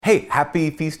Hey,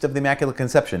 happy Feast of the Immaculate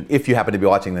Conception, if you happen to be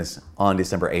watching this on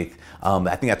December 8th.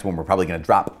 I think that's when we're probably going to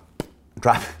drop.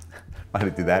 Why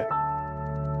did I do that?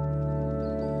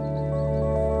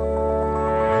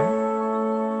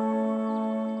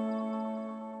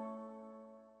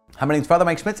 Hi, my name's Father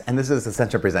Mike Schmitz, and this is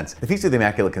Ascension Presents, the Feast of the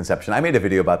Immaculate Conception. I made a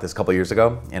video about this a couple years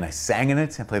ago, and I sang in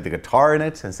it, and played the guitar in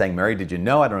it, and sang Mary, Did You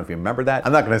Know? I don't know if you remember that.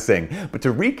 I'm not going to sing, but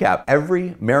to recap,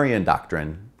 every Marian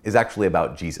doctrine is actually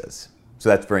about Jesus. So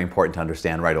that's very important to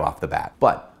understand right off the bat.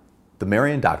 But the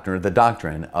Marian doctrine, or the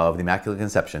doctrine of the Immaculate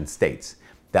Conception, states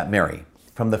that Mary,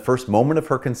 from the first moment of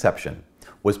her conception,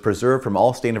 was preserved from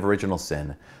all stain of original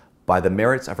sin by the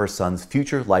merits of her Son's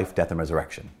future life, death, and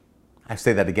resurrection. I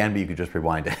say that again, but you could just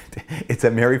rewind it. It's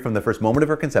that Mary, from the first moment of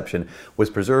her conception,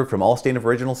 was preserved from all stain of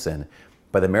original sin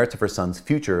by the merits of her Son's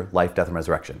future life, death, and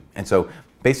resurrection. And so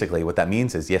basically what that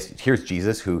means is, yes, here's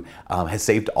Jesus who has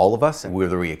saved all of us, and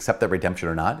whether we accept that redemption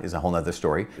or not is a whole other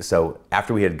story. So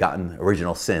after we had gotten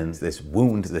original sins, this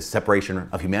wound, this separation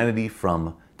of humanity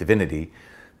from divinity,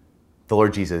 the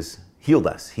Lord Jesus healed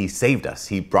us. He saved us.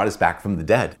 He brought us back from the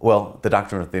dead. Well, the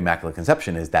doctrine of the Immaculate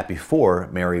Conception is that before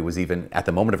Mary was even at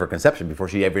the moment of her conception, before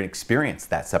she ever experienced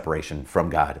that separation from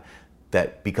God,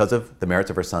 that because of the merits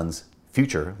of her Son's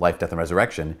future life, death, and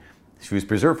resurrection, she was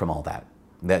preserved from all that.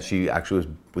 That she actually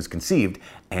was conceived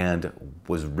and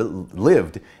was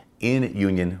lived in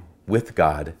union with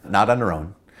God, not on her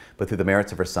own, but through the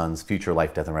merits of her Son's future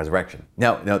life, death, and resurrection.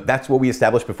 Now, that's what we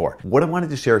established before. What I wanted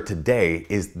to share today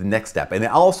is the next step. And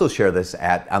I'll also share this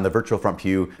on the virtual front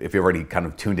pew. If you've already kind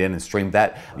of tuned in and streamed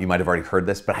that, you might have already heard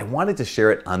this, but I wanted to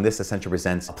share it on this Ascension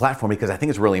Presents platform because I think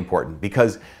it's really important.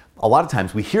 Because a lot of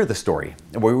times we hear the story,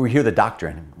 we hear the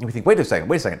doctrine, and we think, wait a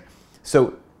second.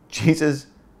 So Jesus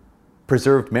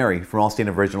preserved Mary from all stain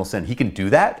of original sin. He can do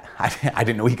that? I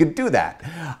didn't know he could do that.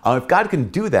 If God can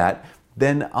do that,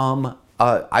 then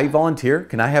I volunteer.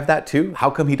 Can I have that too? How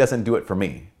come he doesn't do it for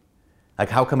me? Like,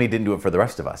 how come he didn't do it for the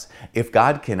rest of us? If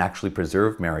God can actually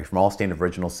preserve Mary from all stain of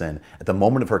original sin at the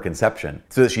moment of her conception,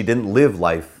 so that she didn't live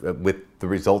life with the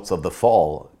results of the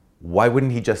fall, why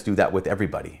wouldn't he just do that with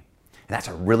everybody? And that's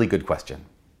a really good question.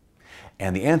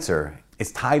 And the answer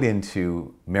is tied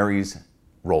into Mary's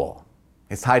role.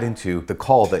 It's tied into the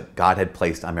call that God had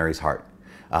placed on Mary's heart.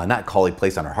 Not call he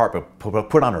placed on her heart, but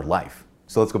put on her life.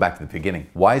 So let's go back to the beginning.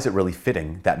 Why is it really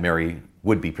fitting that Mary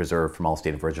would be preserved from all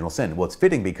state of original sin? Well, it's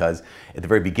fitting because at the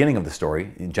very beginning of the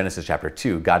story, in Genesis chapter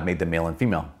 2, God made them male and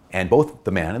female. And both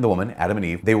the man and the woman, Adam and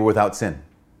Eve, they were without sin.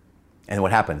 And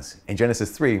what happens? In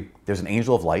Genesis 3, there's an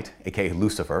angel of light, aka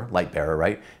Lucifer, light bearer,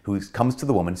 right? Who comes to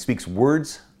the woman, speaks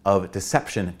words of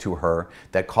deception to her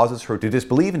that causes her to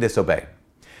disbelieve and disobey.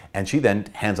 And she then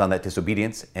hands on that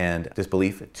disobedience and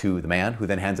disbelief to the man, who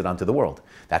then hands it on to the world.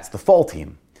 That's the fall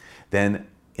team. Then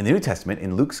in the New Testament,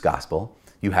 in Luke's gospel,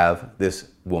 you have this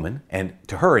woman, and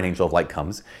to her an angel of light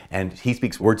comes, and he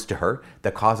speaks words to her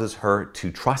that causes her to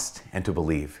trust and to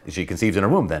believe. She conceives in her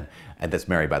womb then, and that's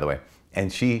Mary, by the way.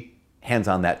 And she hands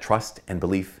on that trust and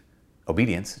belief,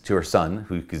 obedience to her son,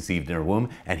 who conceived in her womb,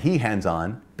 and he hands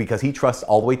on, because he trusts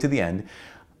all the way to the end,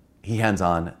 he hands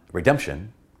on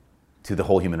redemption to the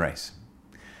whole human race.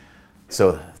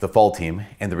 So the fall team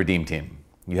and the redeemed team.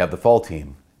 You have the fall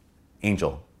team,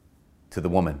 angel to the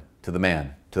woman, to the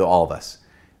man, to all of us.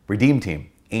 Redeemed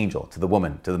team, angel to the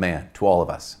woman, to the man, to all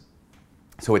of us.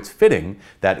 So it's fitting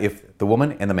that if the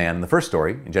woman and the man in the first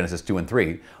story, in Genesis 2 and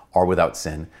 3, are without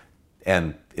sin,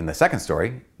 and in the second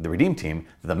story, the redeemed team,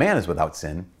 the man is without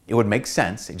sin, it would make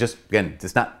sense.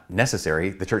 It's not necessary.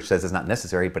 The church says it's not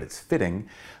necessary, but it's fitting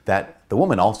that the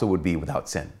woman also would be without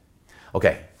sin.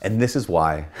 Okay, and this is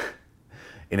why,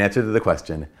 in answer to the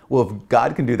question, well, if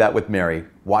God can do that with Mary,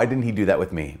 why didn't he do that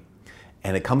with me?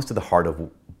 And it comes to the heart of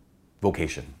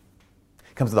vocation.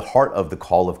 It comes to the heart of the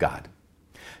call of God.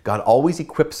 God always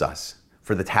equips us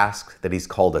for the task that he's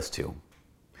called us to.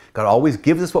 God always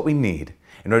gives us what we need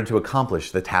in order to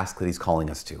accomplish the task that he's calling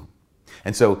us to.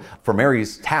 And so for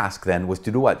Mary's task then was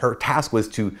to do what? Her task was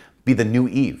to be the new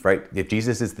Eve, right? If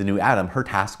Jesus is the new Adam, her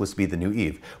task was to be the new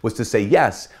Eve, was to say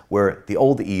yes where the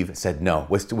old Eve said no,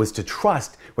 was to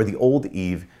trust where the old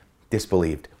Eve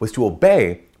disbelieved, was to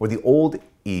obey where the old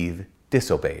Eve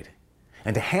disobeyed,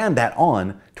 and to hand that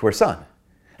on to her son.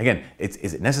 Again, is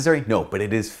it necessary? No, but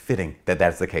it is fitting that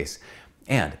that's the case.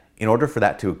 And in order for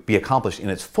that to be accomplished in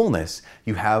its fullness,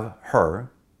 you have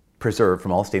her preserved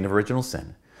from all stain of original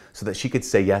sin, so that she could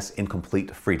say yes in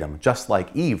complete freedom, just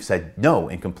like Eve said no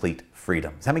in complete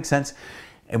freedom. Does that make sense?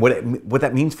 And what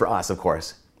that means for us, of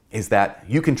course, is that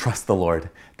you can trust the Lord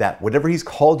that whatever he's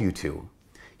called you to,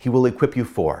 he will equip you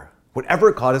for.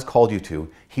 Whatever God has called you to,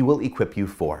 he will equip you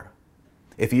for.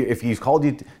 If He's called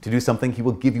you to do something, He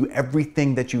will give you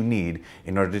everything that you need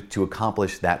in order to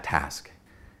accomplish that task.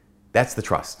 That's the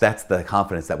trust. That's the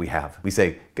confidence that we have. We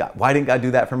say, God, why didn't God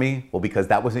do that for me? Well, because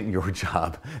that wasn't your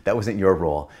job. That wasn't your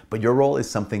role. But your role is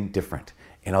something different.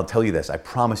 And I'll tell you this, I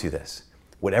promise you this,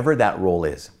 whatever that role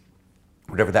is,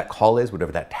 whatever that call is,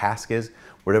 whatever that task is,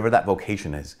 whatever that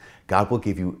vocation is, God will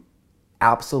give you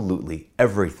absolutely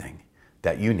everything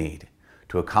that you need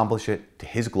to accomplish it to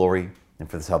His glory and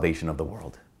for the salvation of the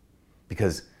world.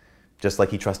 Because just like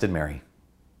He trusted Mary,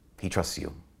 He trusts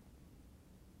you.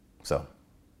 So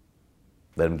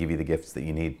let Him give you the gifts that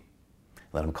you need.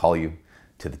 Let Him call you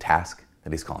to the task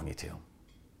that He's calling you to.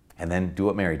 And then do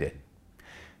what Mary did.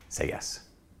 Say yes.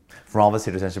 From all of us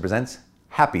here at Ascension Presents,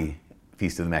 happy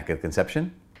Feast of the Immaculate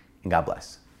Conception, and God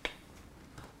bless.